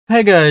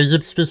Hey guys,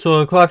 it's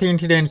Abyssal Coffee, and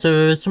today instead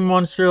of this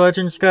Monster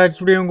Legends Guides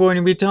video, I'm going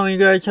to be telling you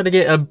guys how to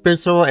get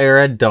Abyssal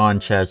Era Dawn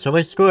Chest. So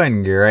let's go ahead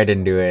and get right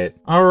into it.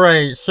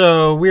 Alright,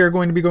 so we are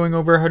going to be going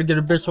over how to get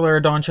Abyssal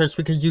Era Dawn Chest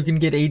because you can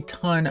get a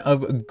ton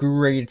of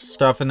great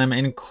stuff in them,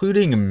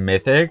 including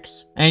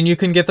Mythics. And you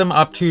can get them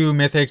up to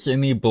Mythics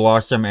in the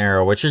Blossom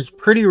Era, which is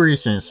pretty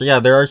recent. So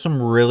yeah, there are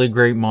some really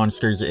great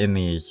monsters in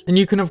these. And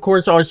you can of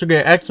course also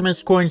get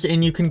Xmas coins,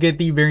 and you can get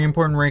the very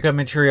important rank up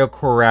material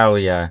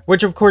Coralia,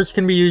 which of course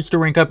can be used to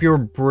rank up your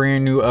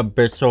brand new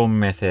Abyssal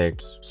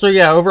Mythics. So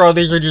yeah, overall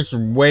these are just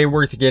way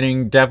worth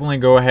getting. Definitely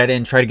go ahead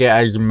and try to get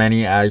as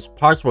many as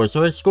possible. So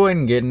let's go ahead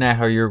and get into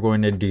how you're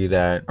going to do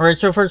that. Alright,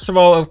 so first of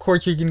all, of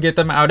course you can get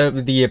them out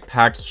of the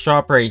packs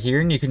shop right here,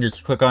 and you can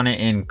just click on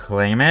it and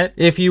claim it.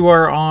 If you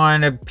are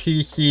on a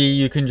PC,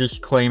 you can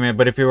just claim it,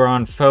 but if you are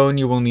on phone,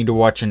 you will need to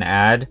watch an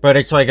ad. But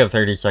it's like a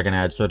 30-second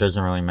ad, so it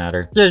doesn't really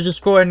matter. So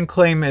just go ahead and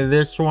claim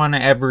this one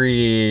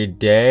every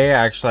day.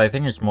 Actually, I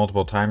think it's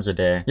multiple times a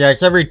day. Yeah,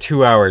 it's every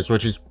 2 hours,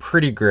 which is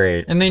pretty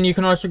great. And then you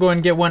can also go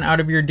and get one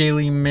out of your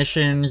daily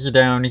missions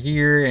down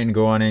here and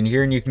go on in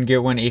here, and you can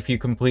get one if you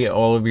complete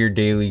all of your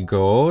daily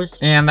goals.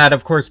 And that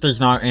of course does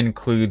not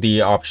include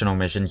the optional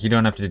missions. You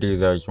don't have to do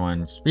those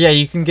ones. But yeah,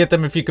 you can get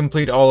them if you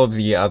complete all of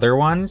the other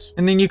ones.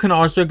 And then you can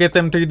also get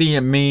them through the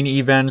main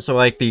events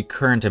like the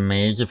current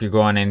maze. If you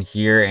go on in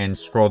here and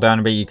scroll down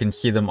a bit, you can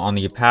see them on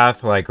the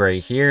path like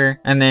right here.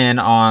 And then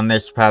on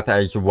this path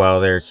as well,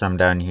 there's some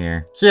down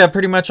here. So yeah,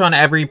 pretty much on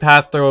every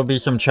path there will be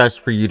some chests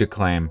for you to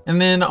claim. And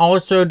then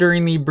also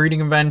during the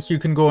breeding events, you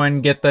can go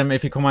and get them.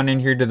 If you come on in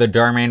here to the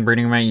Darman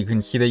breeding event, you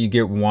can see that you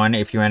get one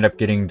if you end up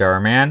getting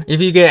Darman. If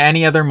you get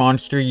any other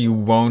monster, you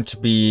won't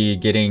be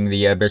getting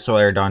the Abyssal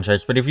Era Dawn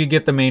chest, but if you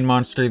get the main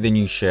monster, then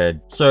you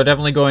should. So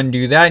definitely go and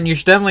do that, and you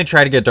should definitely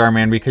try to get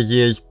Darman because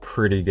he is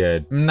pretty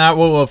good. And that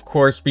will of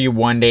course be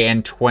 1 day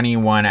and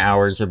 21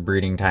 hours of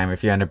breeding time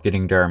if you end up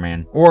getting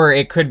Darman. Or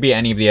it could be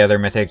any of the other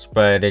mythics,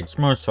 but it's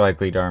most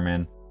likely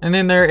Darman. And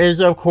then there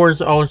is, of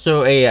course,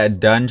 also a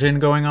dungeon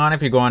going on.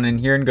 If you go on in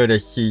here and go to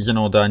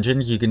seasonal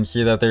dungeons, you can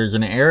see that there's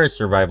an era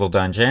survival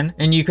dungeon.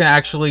 And you can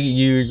actually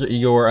use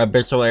your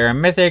Abyssal Era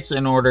mythics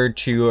in order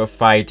to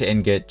fight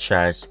and get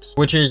chests,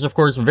 which is, of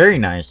course, very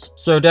nice.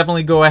 So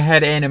definitely go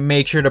ahead and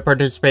make sure to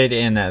participate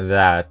in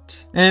that.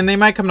 And they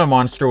might come to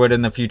Monsterwood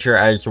in the future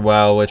as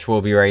well, which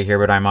will be right here,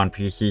 but I'm on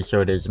PC,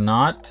 so it is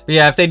not. But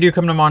yeah, if they do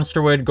come to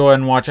Monsterwood, go ahead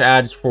and watch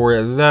ads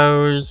for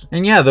those.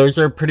 And yeah, those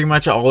are pretty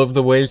much all of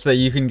the ways that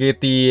you can get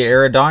the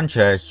Era Dawn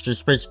chest.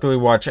 Just basically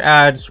watch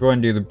ads, go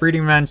and do the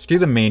breeding events, do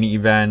the main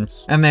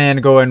events, and then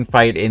go and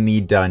fight in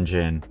the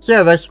dungeon. So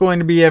yeah, that's going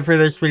to be it for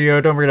this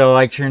video. Don't forget to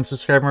like, share, and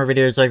subscribe for more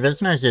videos like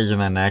this, and I'll see you in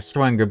the next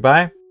one.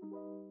 Goodbye.